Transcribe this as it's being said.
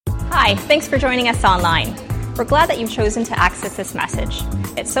Hi, thanks for joining us online. We're glad that you've chosen to access this message.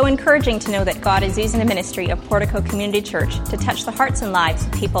 It's so encouraging to know that God is using the ministry of Portico Community Church to touch the hearts and lives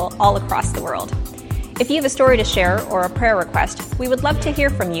of people all across the world. If you have a story to share or a prayer request, we would love to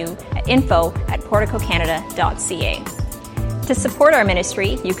hear from you at info@porticocanada.ca. To support our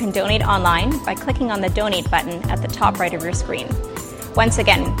ministry, you can donate online by clicking on the donate button at the top right of your screen. Once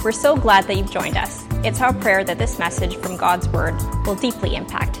again, we're so glad that you've joined us. It's our prayer that this message from God's Word will deeply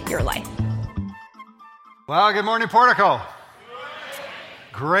impact your life. Well, good morning, Portico.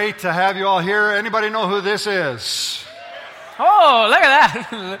 Great to have you all here. Anybody know who this is? Oh, look at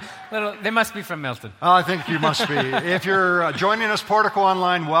that. They must be from Milton. Oh, I think you must be. If you're joining us, Portico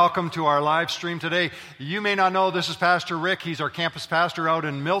Online, welcome to our live stream today. You may not know this is Pastor Rick. He's our campus pastor out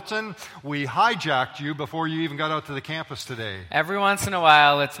in Milton. We hijacked you before you even got out to the campus today. Every once in a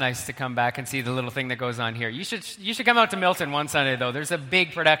while, it's nice to come back and see the little thing that goes on here. You should come out to Milton one Sunday, though. There's a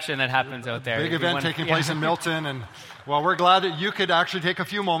big production that happens out there. Big event taking place in Milton, and well, we're glad that you could actually take a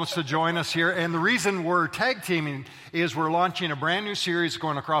few moments to join us here. And the reason we're tag teaming is we're launching a brand new series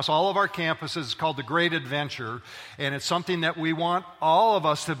going across all of our campuses. It's called The Great Adventure, and it's something that we want all of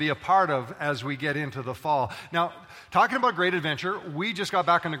us to be a part of as we get into the fall. Now, talking about Great Adventure, we just got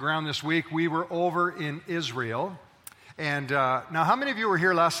back on the ground this week. We were over in Israel. And now, how many of you were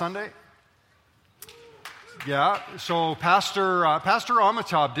here last Sunday? Yeah, so Pastor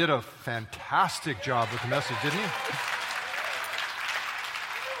Amitabh did a fantastic job with the message, didn't he?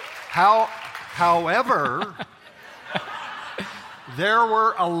 However, there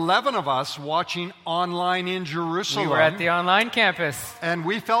were 11 of us watching online in Jerusalem. We were at the online campus. And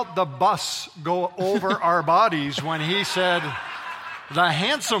we felt the bus go over our bodies when he said, the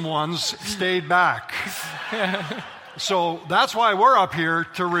handsome ones stayed back. So that's why we're up here,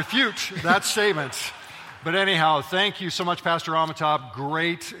 to refute that statement. But anyhow, thank you so much, Pastor Amitabh.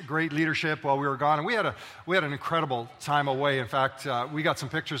 Great leadership while we were gone. And we had an incredible time away. In fact, we got some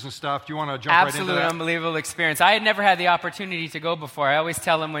pictures and stuff. Do you want to jump right into that? Absolutely unbelievable experience. I had never had the opportunity to go before. I always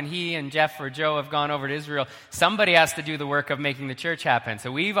tell them when he and Jeff or Joe have gone over to Israel, somebody has to do the work of making the church happen.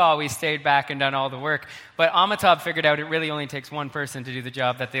 So we've always stayed back and done all the work. But Amitabh figured out it really only takes one person to do the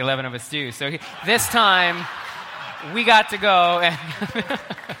job that the 11 of us do. So this time, we got to go,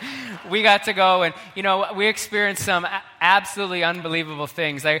 and you know, we experienced some absolutely unbelievable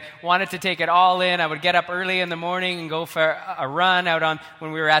things. I wanted to take it all in. I would get up early in the morning and go for a run out on,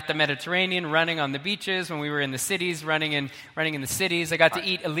 when we were at the Mediterranean, running on the beaches. When we were in the cities, running in the cities. I got to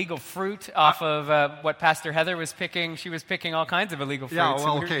eat illegal fruit off of what Pastor Heather was picking. She was picking all kinds of illegal fruit. Yeah,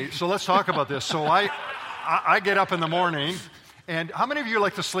 well, okay, so let's talk about this. So I get up in the morning, and how many of you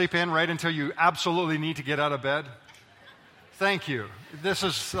like to sleep in right until you absolutely need to get out of bed? Thank you. This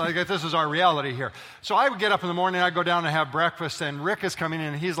is our reality here. So I would get up in the morning, I'd go down and have breakfast, and Rick is coming in,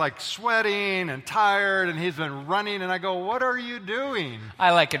 and he's like sweating and tired, and he's been running, and I go, what are you doing?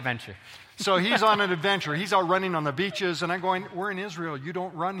 I like adventure. So he's on an adventure. He's out running on the beaches, and I'm going, we're in Israel. You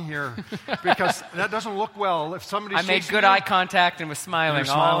don't run here because that doesn't look well. If somebody I made good eye contact and was smiling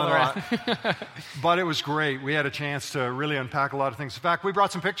all around. But it was great. We had a chance to really unpack a lot of things. In fact, we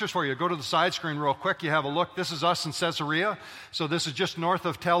brought some pictures for you. Go to the side screen real quick. You have a look. This is us in Caesarea. So this is just north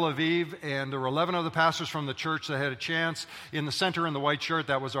of Tel Aviv, and there were 11 of the pastors from the church that had a chance. In the center in the white shirt,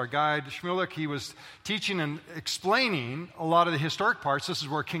 that was our guide, Shmulik. He was teaching and explaining a lot of the historic parts. This is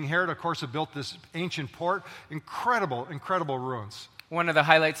where King Herod, of course, built this ancient port. Incredible ruins. One of the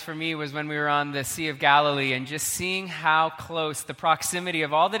highlights for me was when we were on the Sea of Galilee and just seeing how close the proximity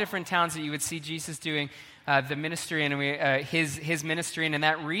of all the different towns that you would see Jesus doing the ministry, and his ministry in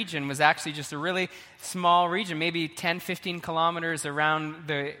that region was actually just a really small region, maybe 10, 15 kilometers around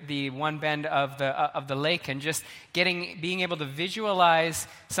the one bend of the lake, and just being able to visualize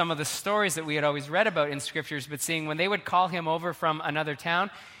some of the stories that we had always read about in scriptures, but seeing when they would call him over from another town,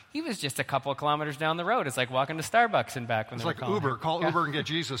 he was just a couple of kilometers down the road. It's like walking to Starbucks and back. It's like Uber. Call Uber and get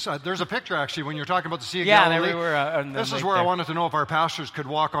Jesus. There's a picture, actually, when you're talking about the Sea of Galilee. Yeah, there we were. This is where I wanted to know if our pastors could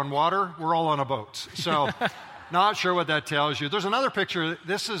walk on water. We're all on a boat. So not sure what that tells you. There's another picture.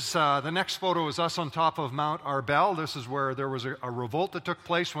 This is the next photo is us on top of Mount Arbel. This is where there was a revolt that took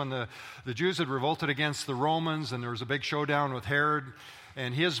place when the Jews had revolted against the Romans, and there was a big showdown with Herod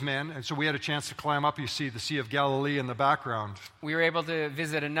and his men, and so we had a chance to climb up. You see the Sea of Galilee in the background. We were able to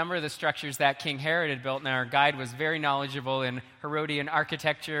visit a number of the structures that King Herod had built, and our guide was very knowledgeable in Herodian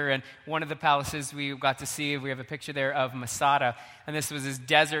architecture, and one of the palaces we got to see, we have a picture there of Masada, and this was this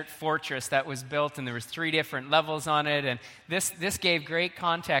desert fortress that was built, and there was 3 different levels on it, and this gave great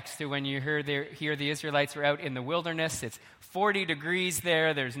context to when you hear the Israelites were out in the wilderness. It's 40 degrees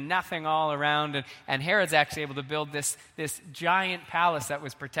there, there's nothing all around, and Herod's actually able to build this giant palace palace that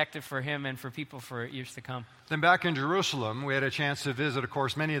was protected for him and for people for years to come. Then back in Jerusalem, we had a chance to visit, of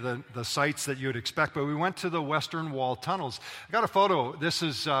course, many of the sites that you would expect, but we went to the Western Wall tunnels. I got a photo. This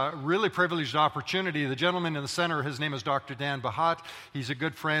is a really privileged opportunity. The gentleman in the center, his name is Dr. Dan Bahat. He's a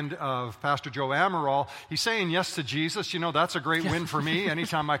good friend of Pastor Joe Amaral. He's saying yes to Jesus. You know, that's a great win for me.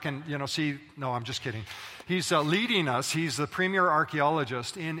 Anytime I can, see, no, I'm just kidding. He's leading us. He's the premier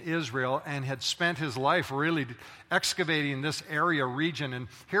archaeologist in Israel and had spent his life really excavating this area region. And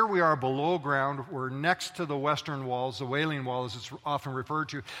here we are below ground. We're next to the Western Walls, the Wailing Wall as it's often referred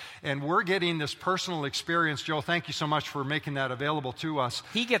to. And we're getting this personal experience. Joe, thank you so much for making that available to us.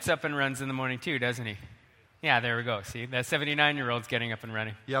 He gets up and runs in the morning too, doesn't he? Yeah, there we go. See, that 79-year-old's getting up and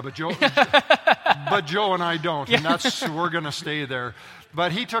running. Yeah, but Joe and I don't, and we're going to stay there.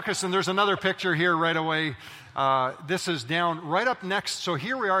 But he took us, and there's another picture here right away. This is down right up next. So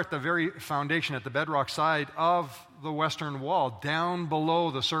here we are at the very foundation, at the bedrock side of the Western Wall, down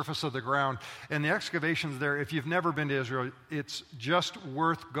below the surface of the ground. And the excavations there, if you've never been to Israel, it's just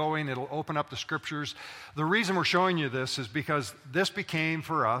worth going. It'll open up the scriptures. The reason we're showing you this is because this became,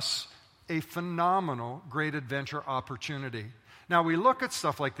 for us, a phenomenal great adventure opportunity. Now, we look at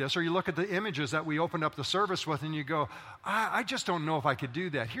stuff like this, or you look at the images that we opened up the service with, and you go, I just don't know if I could do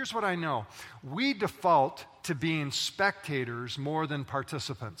that. Here's what I know. We default to being spectators more than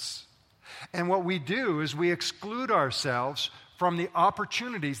participants. And what we do is we exclude ourselves from the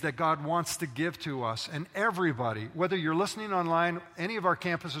opportunities that God wants to give to us. And everybody, whether you're listening online, any of our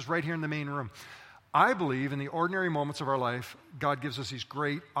campuses right here in the main room, I believe in the ordinary moments of our life, God gives us these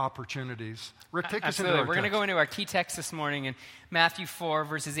great opportunities. Rick, take us into our We're going to go into our key text this morning in Matthew 4,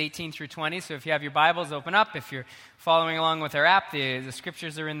 verses 18 through 20. So if you have your Bibles, open up. If you're following along with our app, the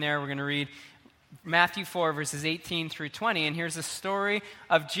scriptures are in there. We're going to read Matthew 4, verses 18 through 20. And here's a story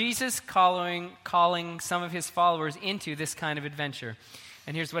of Jesus calling some of his followers into this kind of adventure.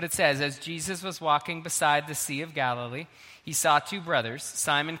 And here's what it says. As Jesus was walking beside the Sea of Galilee, he saw two brothers,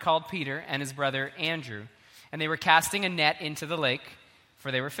 Simon called Peter and his brother Andrew. And they were casting a net into the lake,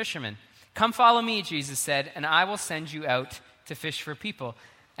 for they were fishermen. Come follow me, Jesus said, and I will send you out to fish for people.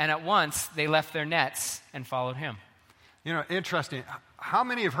 And at once they left their nets and followed him. You know, interesting. How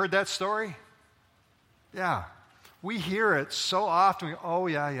many have heard that story? Yeah. We hear it so often.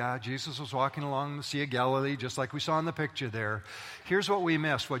 Jesus was walking along the Sea of Galilee, just like we saw in the picture there. Here's what we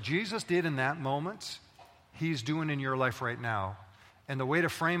missed. What Jesus did in that moment, he's doing in your life right now. And the way to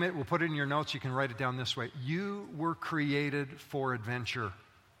frame it, we'll put it in your notes. You can write it down this way. You were created for adventure.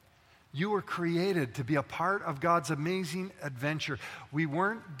 You were created to be a part of God's amazing adventure. We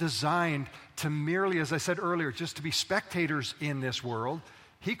weren't designed to merely, as I said earlier, just to be spectators in this world.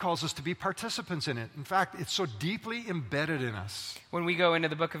 He calls us to be participants in it. In fact, it's so deeply embedded in us. When we go into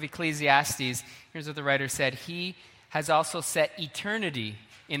the book of Ecclesiastes, here's what the writer said. He has also set eternity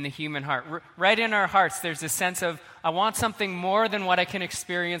in the human heart. Right in our hearts, there's a sense of, I want something more than what I can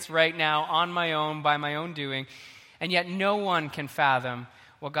experience right now on my own, by my own doing. And yet no one can fathom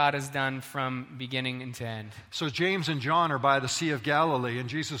what God has done from beginning to end. So James and John are by the Sea of Galilee, and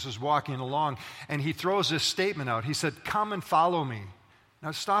Jesus is walking along, and he throws this statement out. He said, come and follow me. Now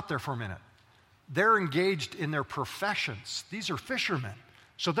stop there for a minute. They're engaged in their professions. These are fishermen.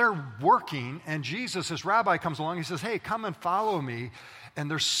 So they're working, and Jesus, as rabbi, comes along. He says, hey, come and follow me. And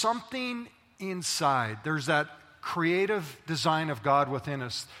there's something inside. There's that creative design of God within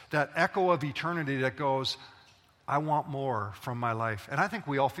us, that echo of eternity that goes, I want more from my life. And I think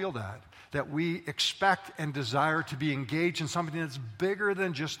we all feel that we expect and desire to be engaged in something that's bigger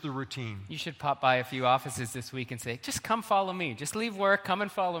than just the routine. You should pop by a few offices this week and say, just come follow me. Just leave work, come and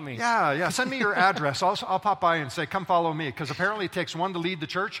follow me. Yeah. Send me your address. I'll pop by and say, come follow me. Because apparently it takes one to lead the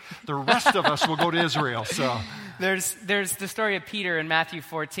church. The rest of us will go to Israel. So There's the story of Peter in Matthew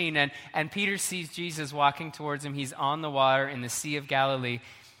 14. And Peter sees Jesus walking towards him. He's on the water in the Sea of Galilee.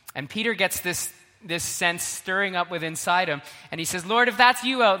 And Peter gets this sense stirring up within inside him. And he says, Lord, if that's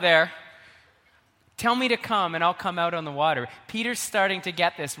you out there, tell me to come and I'll come out on the water. Peter's starting to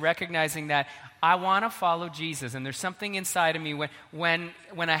get this, recognizing that I want to follow Jesus. And there's something inside of me when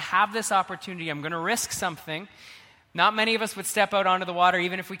I have this opportunity, I'm going to risk something. Not many of us would step out onto the water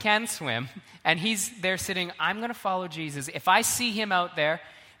even if we can swim. And he's there sitting, I'm going to follow Jesus. If I see him out there,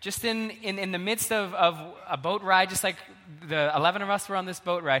 just in the midst of a boat ride, just like the 11 of us were on this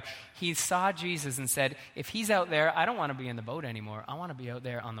boat ride, he saw Jesus and said, if he's out there, I don't want to be in the boat anymore. I want to be out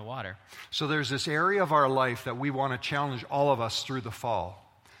there on the water. So there's this area of our life that we want to challenge all of us through the fall.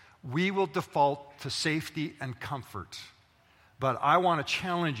 We will default to safety and comfort. But I want to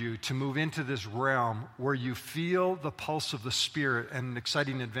challenge you to move into this realm where you feel the pulse of the Spirit and an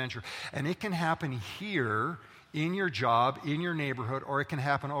exciting adventure. And it can happen here in your job, in your neighborhood, or it can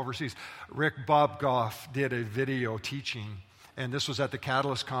happen overseas. Rick Bob Goff did a video teaching, and this was at the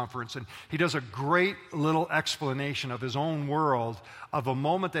Catalyst Conference, and he does a great little explanation of his own world, of a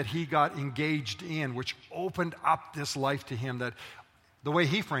moment that he got engaged in, which opened up this life to him, that the way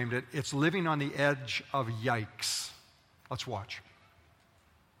he framed it, it's living on the edge of yikes. Let's watch.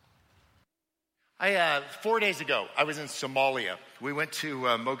 4 days ago, I was in Somalia. We went to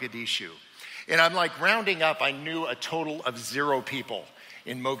Mogadishu. And I'm like rounding up, I knew a total of 0 people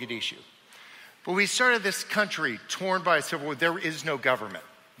in Mogadishu. But we started this country torn by a civil war. There is no government.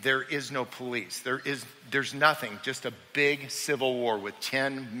 There is no police. There's nothing, just a big civil war with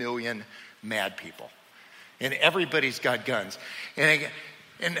 10 million mad people. And everybody's got guns. And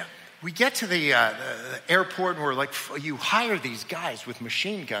we get to the airport, and we're like, you hire these guys with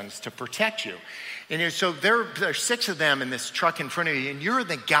machine guns to protect you. And so there are 6 of them in this truck in front of you, and you're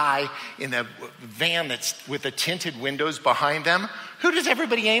the guy in the van that's with the tinted windows behind them. Who does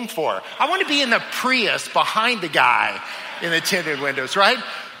everybody aim for? I want to be in the Prius behind the guy in the tinted windows, right?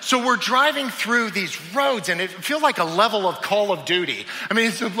 So we're driving through these roads, and it feels like a level of Call of Duty. I mean,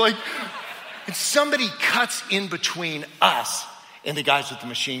 it's like, and somebody cuts in between us and the guys with the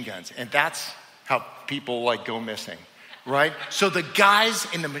machine guns. And that's how people like go missing, right? So the guys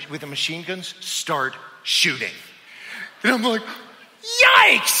with the machine guns start shooting. And I'm like,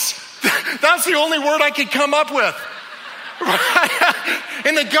 yikes! That's the only word I could come up with. Right?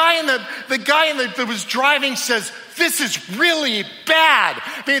 And the guy that was driving says, this is really bad.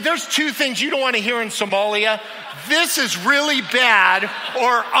 I mean, there's 2 things you don't want to hear in Somalia. This is really bad,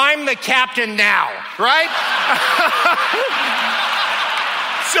 or I'm the captain now, right?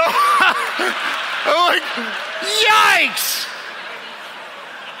 So, I'm like, yikes!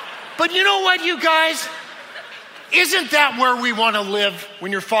 But you know what, you guys? Isn't that where we want to live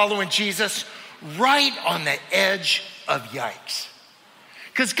when you're following Jesus? Right on the edge of yikes.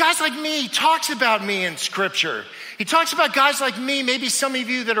 Because guys like me, he talks about me in Scripture. He talks about guys like me, maybe some of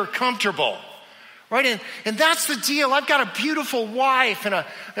you that are comfortable. Right? And that's the deal. I've got a beautiful wife and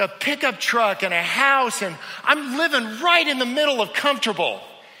a pickup truck and a house, and I'm living right in the middle of comfortable.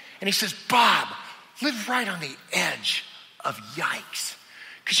 And he says, Bob, live right on the edge of yikes.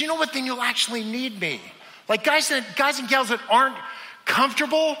 Because you know what? Then you'll actually need me. Like guys and gals that aren't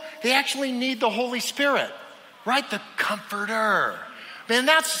comfortable, they actually need the Holy Spirit. Right? The comforter. Man,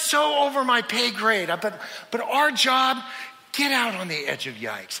 that's so over my pay grade. But our job, get out on the edge of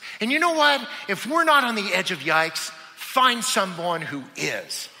yikes. And you know what? If we're not on the edge of yikes, find someone who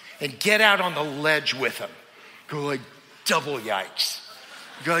is. And get out on the ledge with them. Go like, double yikes.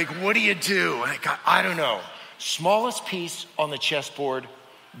 Go like, what do you do? And I don't know. Smallest piece on the chessboard,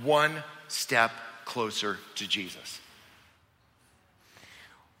 one step closer to Jesus.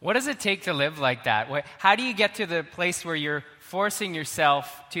 What does it take to live like that? How do you get to the place where you're forcing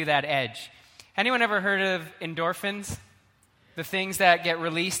yourself to that edge? Anyone ever heard of endorphins? The things that get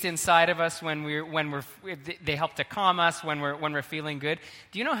released inside of us they help to calm us when we're feeling good.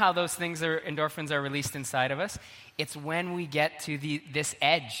 Do you know how those endorphins are released inside of us? It's when we get to this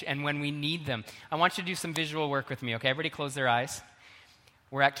edge and when we need them. I want you to do some visual work with me, okay? Everybody close their eyes.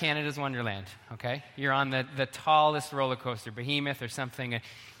 We're at Canada's Wonderland, okay? You're on the tallest roller coaster, Behemoth or something.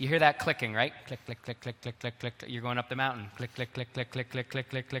 You hear that clicking, right? Click, click, click, click, click, click, click. You're going up the mountain. Click, click, click, click, click, click, click,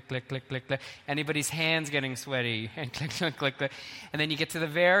 click, click, click, click, click, click. Anybody's hands getting sweaty? And click, click, click, click. And then you get to the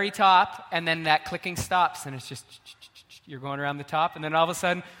very top, and then that clicking stops, and it's just you're going around the top, and then all of a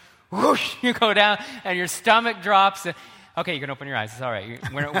sudden, whoosh, you go down, and your stomach drops. Okay, you can open your eyes. It's all right.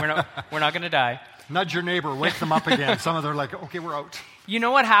 We're not going to die. Nudge your neighbor, wake them up again. Some of them are like, okay, we're out. You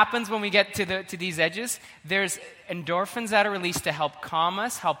know what happens when we get to these edges? There's endorphins that are released to help calm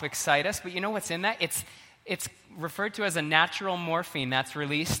us, help excite us. But you know what's in that? It's referred to as a natural morphine that's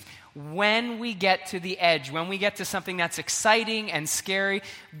released when we get to the edge, when we get to something that's exciting and scary.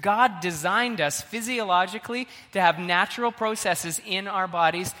 God designed us physiologically to have natural processes in our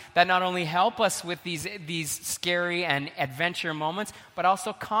bodies that not only help us with these scary and adventure moments, but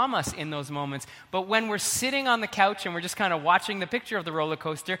also calm us in those moments. But when we're sitting on the couch and we're just kind of watching the picture of the roller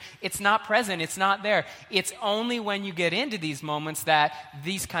coaster, it's not present, it's not there. It's only when you get into these moments that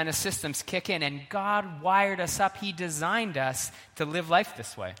these kind of systems kick in. And God wired us up. He designed us to live life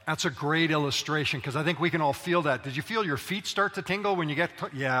this way. That's a great illustration because I think we can all feel that. Did you feel your feet start to tingle when you get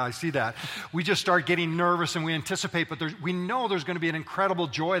yeah, I see that. We just start getting nervous and we anticipate, but we know there's going to be an incredible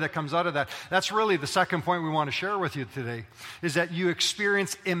joy that comes out of that. That's really the second point we want to share with you today, is that you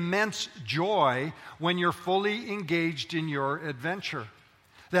experience immense joy when you're fully engaged in your adventure.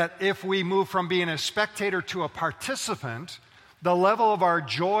 That if we move from being a spectator to a participant, the level of our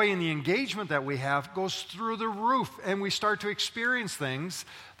joy and the engagement that we have goes through the roof, and we start to experience things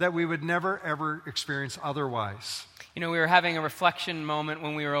that we would never, ever experience otherwise. You know, we were having a reflection moment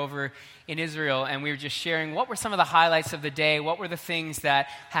when we were over in Israel, and we were just sharing what were some of the highlights of the day, what were the things that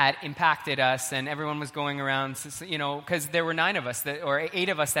had impacted us, and everyone was going around, you know, because there were 9 of us, or 8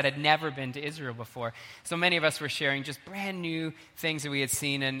 of us that had never been to Israel before. So many of us were sharing just brand new things that we had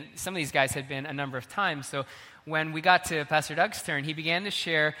seen, and some of these guys had been a number of times. So when we got to Pastor Doug's turn, he began to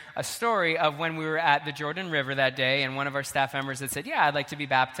share a story of when we were at the Jordan River that day, and one of our staff members had said, yeah, I'd like to be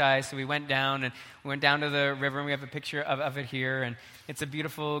baptized. So we went down to the river, and we have a picture of it here, and it's a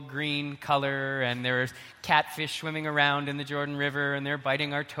beautiful green color, and there's catfish swimming around in the Jordan River, and they're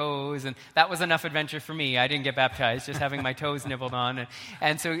biting our toes, and that was enough adventure for me. I didn't get baptized, just having my toes nibbled on.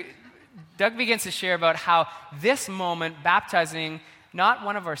 And so Doug begins to share about how this moment, baptizing not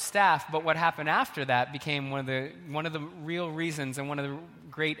one of our staff, but what happened after that became one of the real reasons and one of the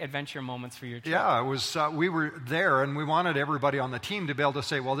great adventure moments for your trip. Yeah, it was. We were there, and we wanted everybody on the team to be able to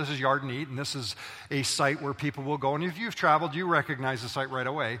say, well, this is Yard and Eat, and this is a site where people will go. And if you've traveled, you recognize the site right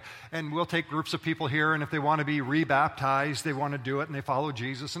away. And we'll take groups of people here, and if they want to be rebaptized, they want to do it, and they follow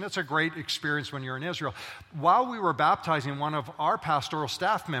Jesus. And it's a great experience when you're in Israel. While we were baptizing one of our pastoral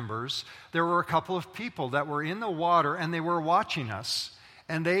staff members, there were a couple of people that were in the water, and they were watching us.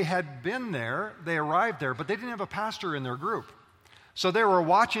 And they had been there, they arrived there, but they didn't have a pastor in their group. So they were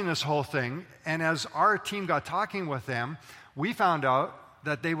watching this whole thing, and as our team got talking with them, we found out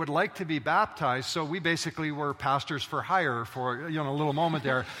that they would like to be baptized, so we basically were pastors for hire for a little moment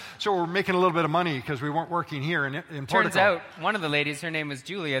there. So we're making a little bit of money because we weren't working here in Portico. Turns out, one of the ladies, her name was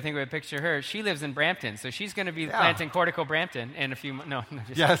Julie, I think we have a picture of her, she lives in Brampton, so she's going to be planting Portico Brampton in a few months. No,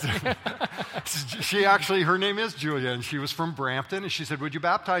 just Yes. Her name is Julia, and she was from Brampton, and she said, would you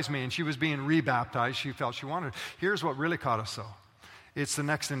baptize me? And she was being rebaptized. She felt she wanted. Here's what really caught us, though. It's the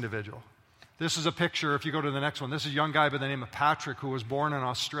next individual. This is a picture, if you go to the next one, this is a young guy by the name of Patrick who was born in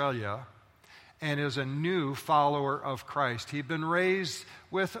Australia and is a new follower of Christ. He'd been raised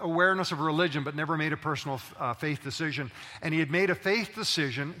with awareness of religion but never made a personal faith decision. And he had made a faith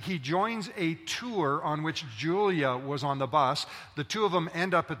decision. He joins a tour on which Julia was on the bus. The two of them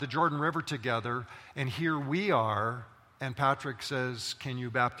end up at the Jordan River together, and here we are. And Patrick says, can you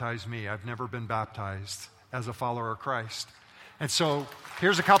baptize me? I've never been baptized as a follower of Christ. And so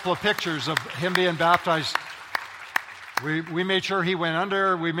here's a couple of pictures of him being baptized. We made sure he went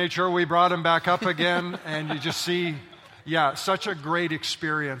under. We made sure we brought him back up again. And you just see, such a great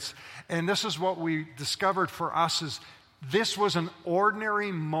experience. And this is what we discovered for us is this was an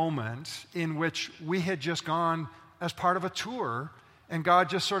ordinary moment in which we had just gone as part of a tour. And God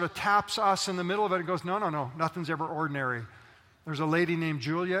just sort of taps us in the middle of it and goes, no, nothing's ever ordinary. There's a lady named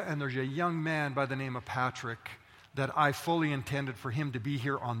Julia, and there's a young man by the name of Patrick that I fully intended for him to be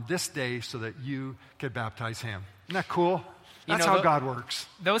here on this day so that you could baptize him. Isn't that cool? That's how God works.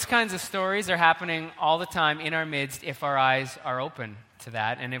 Those kinds of stories are happening all the time in our midst if our eyes are open to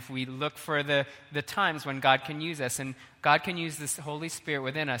that, and if we look for the times when God can use us, and God can use this Holy Spirit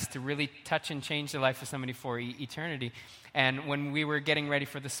within us to really touch and change the life of somebody for eternity. And when we were getting ready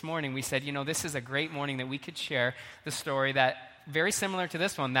for this morning, we said, this is a great morning that we could share the story that very similar to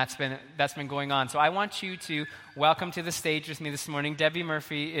this one that's been going on. So I want you to welcome to the stage with me this morning. Debbie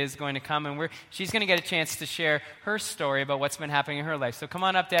Murphy is going to come, and she's going to get a chance to share her story about what's been happening in her life. So come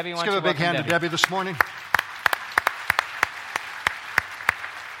on up, Debbie. Let's give a big hand to Debbie this morning.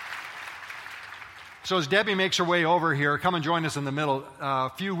 So as Debbie makes her way over here, come and join us in the middle. A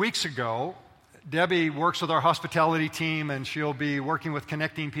few weeks ago, Debbie works with our hospitality team, and she'll be working with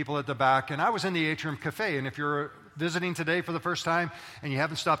connecting people at the back. And I was in the Atrium Cafe, and if you're visiting today for the first time and you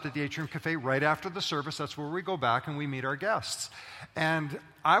haven't stopped at the Atrium Cafe, right after the service, that's where we go back and we meet our guests. And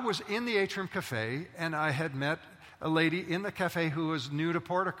I was in the Atrium Cafe, and I had met a lady in the cafe who was new to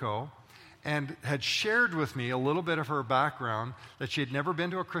Portico and had shared with me a little bit of her background, that she had never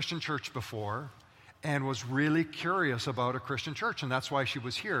been to a Christian church before and was really curious about a Christian church, and that's why she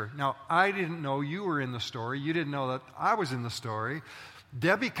was here. Now, I didn't know you were in the story. You didn't know that I was in the story.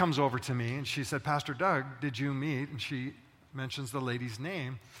 Debbie comes over to me, and she said, Pastor Doug, did you meet? And she mentions the lady's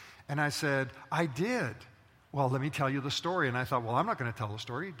name. And I said, I did. Well, let me tell you the story. And I thought, well, I'm not going to tell the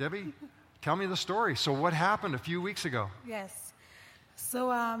story. Debbie, tell me the story. So what happened a few weeks ago? Yes.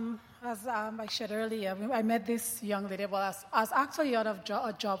 So as I shared earlier, I met this young lady. Well, I was actually out of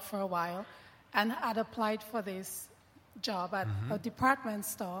a job for a while and had applied for this job at a department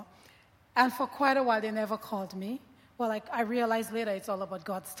store. And for quite a while, they never called me. Well, I realized later it's all about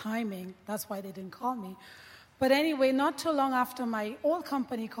God's timing. That's why they didn't call me. But anyway, not too long after, my old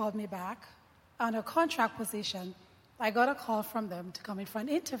company called me back on a contract position I got a call from them to come in for an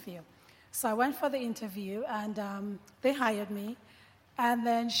interview. So I went for the interview, and they hired me. And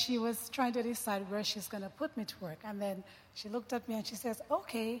then she was trying to decide where she's going to put me to work. And then she looked at me and she says,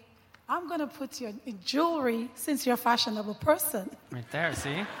 okay, I'm going to put you in jewelry since you're a fashionable person. Right there,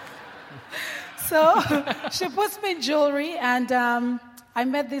 see? So she puts me in jewelry, and I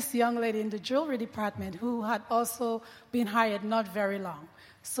met this young lady in the jewelry department who had also been hired not very long.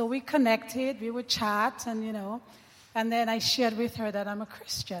 So we connected, we would chat, and, and then I shared with her that I'm a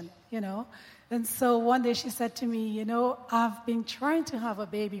Christian, And so one day she said to me, I've been trying to have a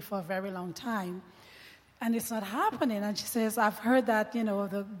baby for a very long time, and it's not happening. And she says, I've heard that,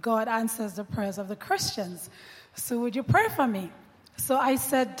 the God answers the prayers of the Christians. So would you pray for me? So I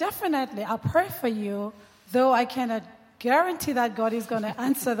said, definitely, I'll pray for you, though I cannot guarantee that God is going to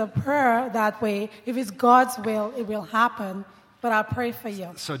answer the prayer that way. If it's God's will, it will happen, but I'll pray for you.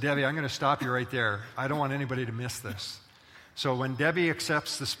 So, Debbie, I'm going to stop you right there. I don't want anybody to miss this. So when Debbie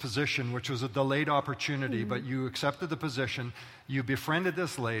accepts this position, which was a delayed opportunity, but you accepted the position, you befriended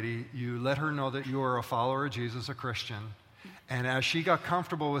this lady, you let her know that you are a follower of Jesus, a Christian, and as she got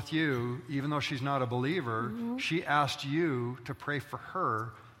comfortable with you, even though she's not a believer, she asked you to pray for her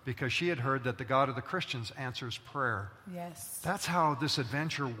because she had heard that the God of the Christians answers prayer. Yes. That's how this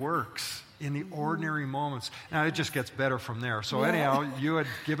adventure works in the ordinary moments. Now, it just gets better from there. So anyhow, you had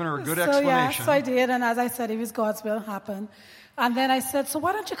given her a good explanation. So I did, and as I said, if it's God's will, happen. And then I said, so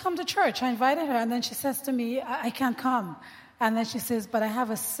why don't you come to church? I invited her, and then she says to me, I can't come. And then she says, but I have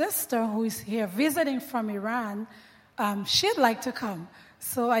a sister who is here visiting from Iran. She'd like to come.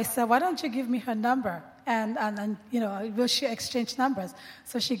 So I said, why don't you give me her number? And we'll exchange numbers.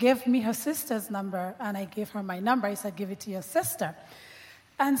 So she gave me her sister's number, and I gave her my number. I said, give it to your sister.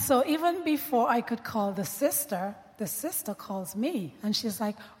 And so even before I could call the sister calls me. And she's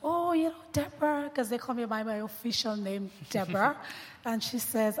like, oh, Deborah, because they call me by my official name, Deborah. And she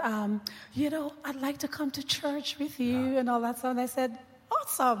says, I'd like to come to church with you and all that stuff. And I said,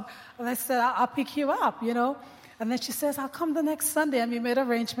 awesome. And I said, I'll pick you up, And then she says, I'll come the next Sunday. And we made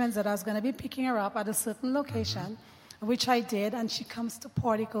arrangements that I was going to be picking her up at a certain location, which I did. And she comes to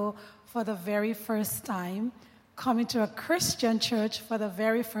Portico for the very first time, coming to a Christian church for the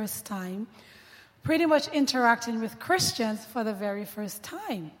very first time, pretty much interacting with Christians for the very first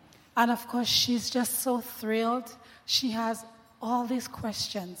time. And of course, she's just so thrilled. She has all these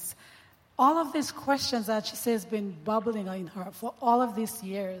questions. All of these questions that she says been bubbling in her for all of these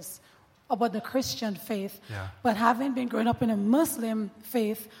years about the Christian faith. Yeah. But having been growing up in a Muslim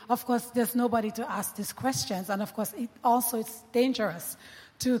faith, of course, there's nobody to ask these questions. And of course, it's dangerous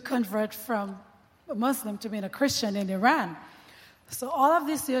to convert from a Muslim to being a Christian in Iran. So all of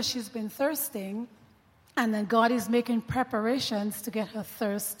these years she's been thirsting, and then God is making preparations to get her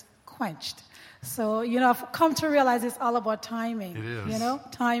thirst quenched. So, I've come to realize it's all about timing. It is.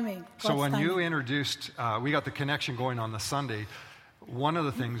 Timing. So when timing. you introduced, we got the connection going on the Sunday. One of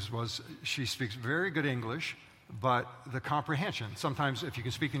the things was she speaks very good English, but the comprehension. Sometimes if you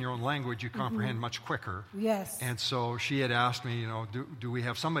can speak in your own language, you comprehend much quicker. Yes. And so she had asked me, do we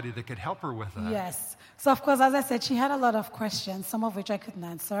have somebody that could help her with that? Yes. So, of course, as I said, she had a lot of questions, some of which I couldn't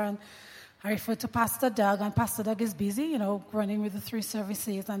answer. And I referred to Pastor Doug, and Pastor Doug is busy, running with the 3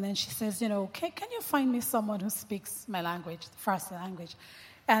 services. And then she says, can you find me someone who speaks my language, the Farsi language?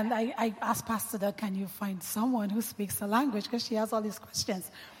 And I asked Pastor Doug, can you find someone who speaks the language? Because she has all these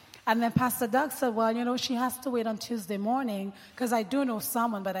questions. And then Pastor Doug said, well, she has to wait on Tuesday morning because I do know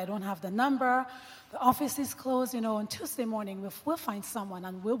someone, but I don't have the number. The office is closed, on Tuesday morning. We'll find someone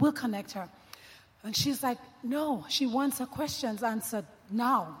and we'll connect her. And she's like, no, she wants her questions answered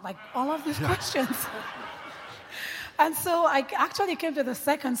now, like all of these questions. And so I actually came to the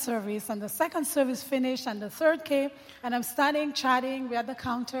second service, and the second service finished, and the third came, and I'm standing, chatting, we're at the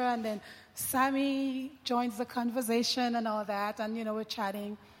counter, and then Sammy joins the conversation and all that, and, we're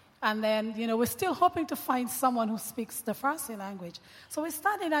chatting. And then, we're still hoping to find someone who speaks the Farsi language. So we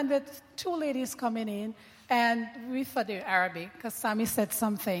started, and the 2 ladies coming in, and we thought they were Arabic, because Sammy said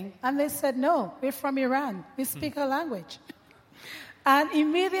something. And they said, no, we're from Iran. We speak her language. And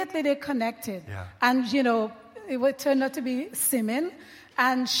immediately they connected. Yeah. And, it turned out to be Simin.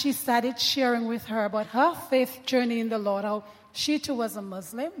 And she started sharing with her about her faith journey in the Lord, how she too was a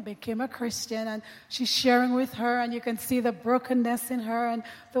Muslim, became a Christian, and she's sharing with her, and you can see the brokenness in her and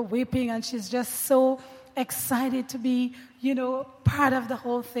the weeping, and she's just so excited to be, part of the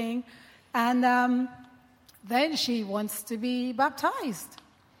whole thing. And then she wants to be baptized.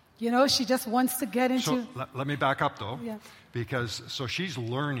 She just wants to get into... So let me back up, though. Yeah. Because, so she's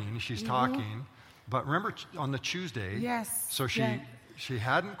learning, she's talking, but remember on the Tuesday... Yes. So she... Yeah. she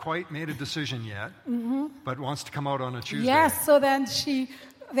hadn't quite made a decision yet, but wants to come out on a Tuesday. Yes, so then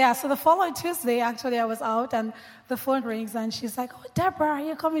so the following Tuesday, actually, I was out and the phone rings and she's like, "Oh, Deborah, are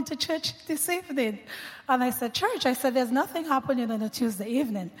you coming to church this evening?" And I said, "Church?" I said, "There's nothing happening on a Tuesday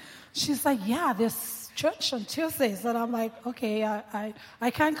evening." She's like, "Yeah, there's church on Tuesdays." And I'm like, "Okay,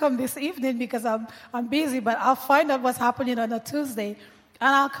 I can't come this evening because I'm busy, but I'll find out what's happening on a Tuesday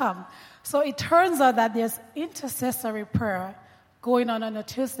and I'll come." So it turns out that there's intercessory prayer going on a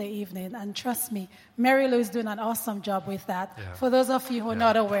Tuesday evening. And trust me, Mary Lou is doing an awesome job with that, for those of you who are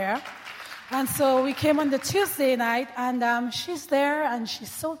not aware. And so we came on the Tuesday night, and she's there, and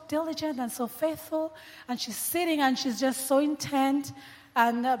she's so diligent and so faithful, and she's sitting, and she's just so intent.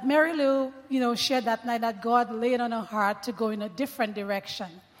 And Mary Lou, shared that night that God laid on her heart to go in a different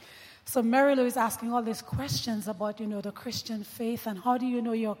direction. So Mary Lou is asking all these questions about, the Christian faith and how do you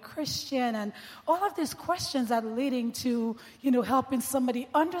know you're a Christian, and all of these questions are leading to, helping somebody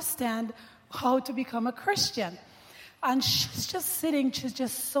understand how to become a Christian. And she's just sitting, she's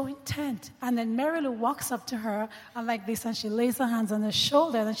just so intent. And then Mary Lou walks up to her and like this, and she lays her hands on her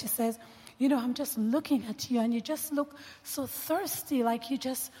shoulder and she says, "I'm just looking at you and you just look so thirsty, like you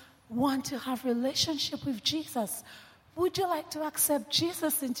just want to have a relationship with Jesus. Would you like to accept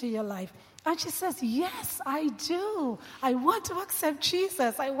Jesus into your life?" And she says, "Yes, I do. I want to accept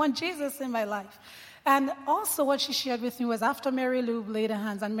Jesus. I want Jesus in my life." And also what she shared with me was after Mary Lou laid her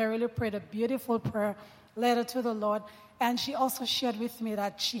hands, and Mary Lou prayed a beautiful prayer, led her to the Lord, and she also shared with me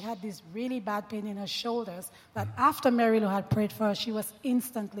that she had this really bad pain in her shoulders, that after Mary Lou had prayed for her, she was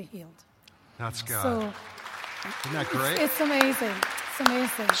instantly healed. That's God. So, isn't that great? It's amazing. It's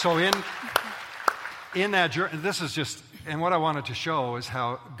amazing. So in that journey, this is just, and what I wanted to show is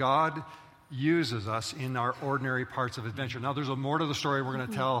how God uses us in our ordinary parts of adventure. Now, there's more to the story. We're going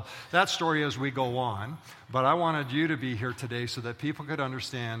to tell that story as we go on, but I wanted you to be here today so that people could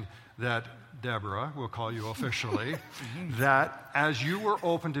understand that Deborah, we'll call you officially, that as you were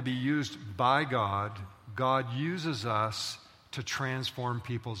open to be used by God, God uses us to transform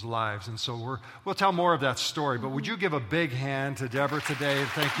people's lives. And so we'll tell more of that story, but would you give a big hand to Deborah today, and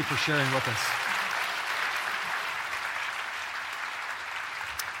thank you for sharing with us.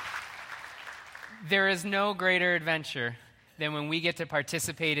 There is no greater adventure than when we get to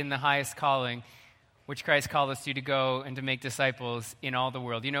participate in the highest calling, which Christ called us to go and to make disciples in all the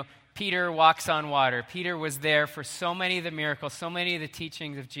world. Peter walks on water. Peter was there for so many of the miracles, so many of the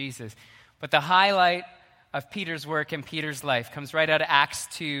teachings of Jesus. But the highlight of Peter's work and Peter's life comes right out of Acts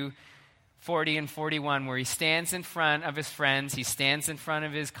 2:40 and 41, where he stands in front of his friends, he stands in front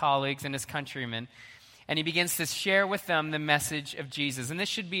of his colleagues and his countrymen, and he begins to share with them the message of Jesus. And this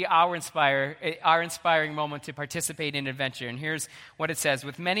should be our inspiring moment to participate in adventure. And here's what it says.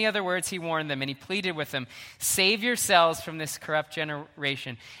 With many other words, he warned them, and he pleaded with them, "Save yourselves from this corrupt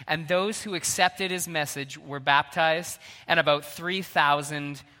generation." And those who accepted his message were baptized, and about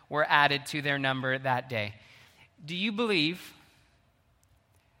 3,000 were added to their number that day. Do you believe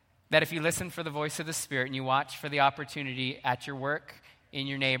that if you listen for the voice of the Spirit and you watch for the opportunity at your work, in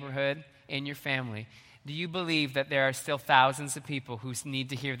your neighborhood, in your family, do you believe that there are still thousands of people who need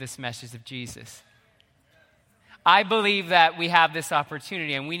to hear this message of Jesus? I believe that we have this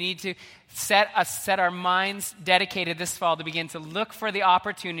opportunity, and we need to set our minds dedicated this fall to begin to look for the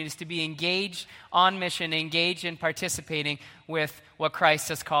opportunities to be engaged on mission, engaged in participating with what Christ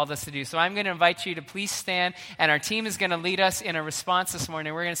has called us to do. So I'm going to invite you to please stand, and our team is going to lead us in a response this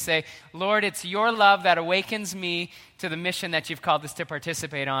morning. We're going to say, "Lord, it's your love that awakens me to the mission that you've called us to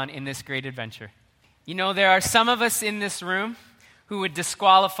participate on in this great adventure." There are some of us in this room who would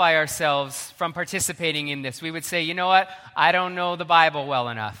disqualify ourselves from participating in this. We would say, "You know what? I don't know the Bible well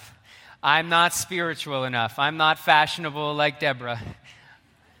enough. I'm not spiritual enough. I'm not fashionable like Deborah.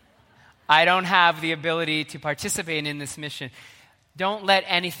 I don't have the ability to participate in this mission." Don't let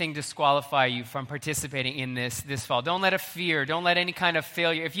anything disqualify you from participating in this fall. Don't let a fear, don't let any kind of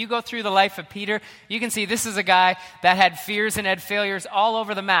failure. If you go through the life of Peter, you can see this is a guy that had fears and had failures all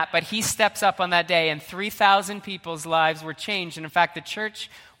over the map, but he steps up on that day, and 3,000 people's lives were changed. And in fact, the church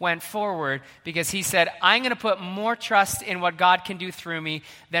went forward because he said, "I'm going to put more trust in what God can do through me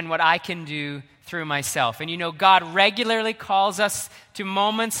than what I can do through myself." And God regularly calls us to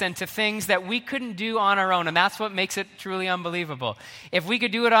moments and to things that we couldn't do on our own, and that's what makes it truly unbelievable. If we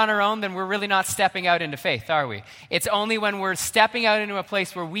could do it on our own, then we're really not stepping out into faith, are we? It's only when we're stepping out into a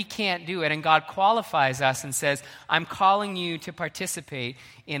place where we can't do it, and God qualifies us and says, "I'm calling you to participate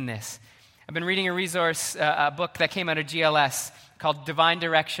in this." I've been reading a resource, a book that came out of GLS called Divine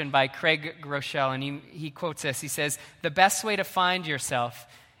Direction by Craig Groeschel, and he quotes this. He says, "The best way to find yourself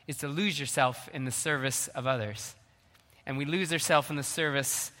is to lose yourself in the service of others." and we lose ourselves in the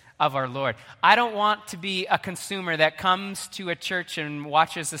service of our Lord. I don't want to be a consumer that comes to a church and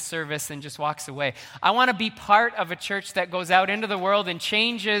watches the service and just walks away. I want to be part of a church that goes out into the world and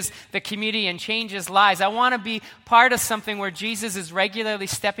changes the community and changes lives. I want to be part of something where Jesus is regularly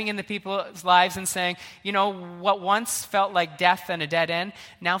stepping into people's lives and saying, you know, what once felt like death and a dead end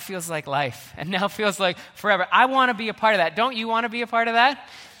now feels like life and now feels like forever. I want to be a part of that. Don't you want to be a part of that?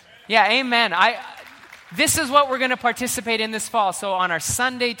 Yeah, amen. This is what we're going to participate in this fall. So on our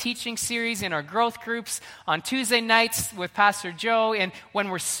Sunday teaching series, in our growth groups, on Tuesday nights with Pastor Joe, and when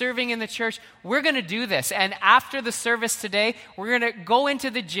we're serving in the church, we're going to do this. And after the service today, we're going to go into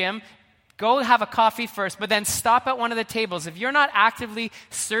the gym, go have a coffee first, but then stop at one of the tables. If you're not actively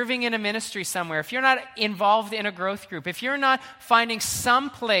serving in a ministry somewhere, if you're not involved in a growth group, if you're not finding some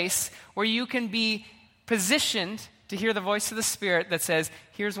place where you can be positioned to hear the voice of the Spirit that says,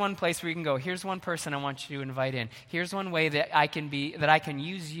 here's one place where you can go. Here's one person I want you to invite in. Here's one way that I can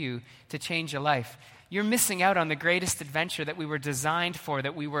use you to change a life. You're missing out on the greatest adventure that we were designed for,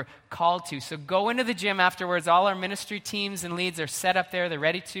 that we were called to. So go into the gym afterwards. All our ministry teams and leads are set up there. They're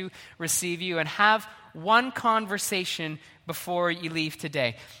ready to receive you, and have one conversation before you leave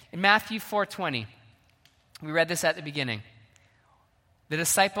today. In Matthew 4:20, we read this at the beginning. The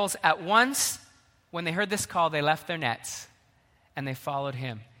disciples at once, when they heard this call, they left their nets and they followed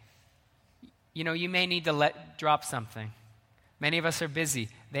him. You know, you may need to drop something. Many of us are busy.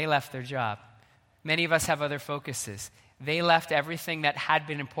 They left their job. Many of us have other focuses. They left everything that had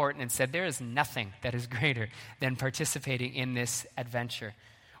been important and said, there is nothing that is greater than participating in this adventure.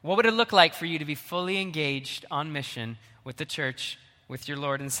 What would it look like for you to be fully engaged on mission with the church, with your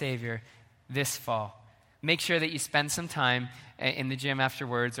Lord and Savior this fall? Make sure that you spend some time in the gym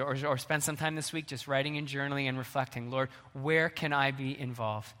afterwards, or spend some time this week just writing and journaling and reflecting, Lord, where can I be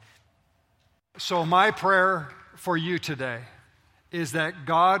involved? So my prayer for you today is that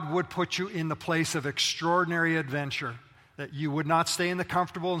God would put you in the place of extraordinary adventure, that you would not stay in the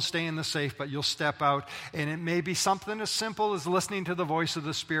comfortable and stay in the safe, but you'll step out. And it may be something as simple as listening to the voice of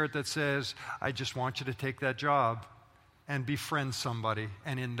the Spirit that says, I just want you to take that job and befriend somebody.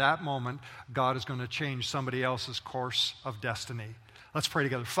 And in that moment, God is going to change somebody else's course of destiny. Let's pray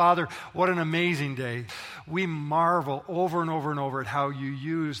together. Father, what an amazing day. We marvel over and over and over at how you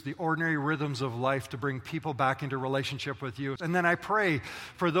use the ordinary rhythms of life to bring people back into relationship with you. And then I pray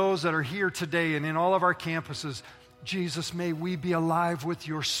for those that are here today and in all of our campuses, Jesus, may we be alive with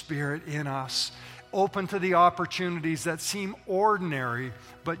your Spirit in us, open to the opportunities that seem ordinary,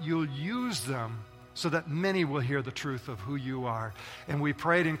 but you'll use them so that many will hear the truth of who you are. And we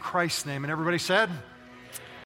prayed in Christ's name. And everybody said,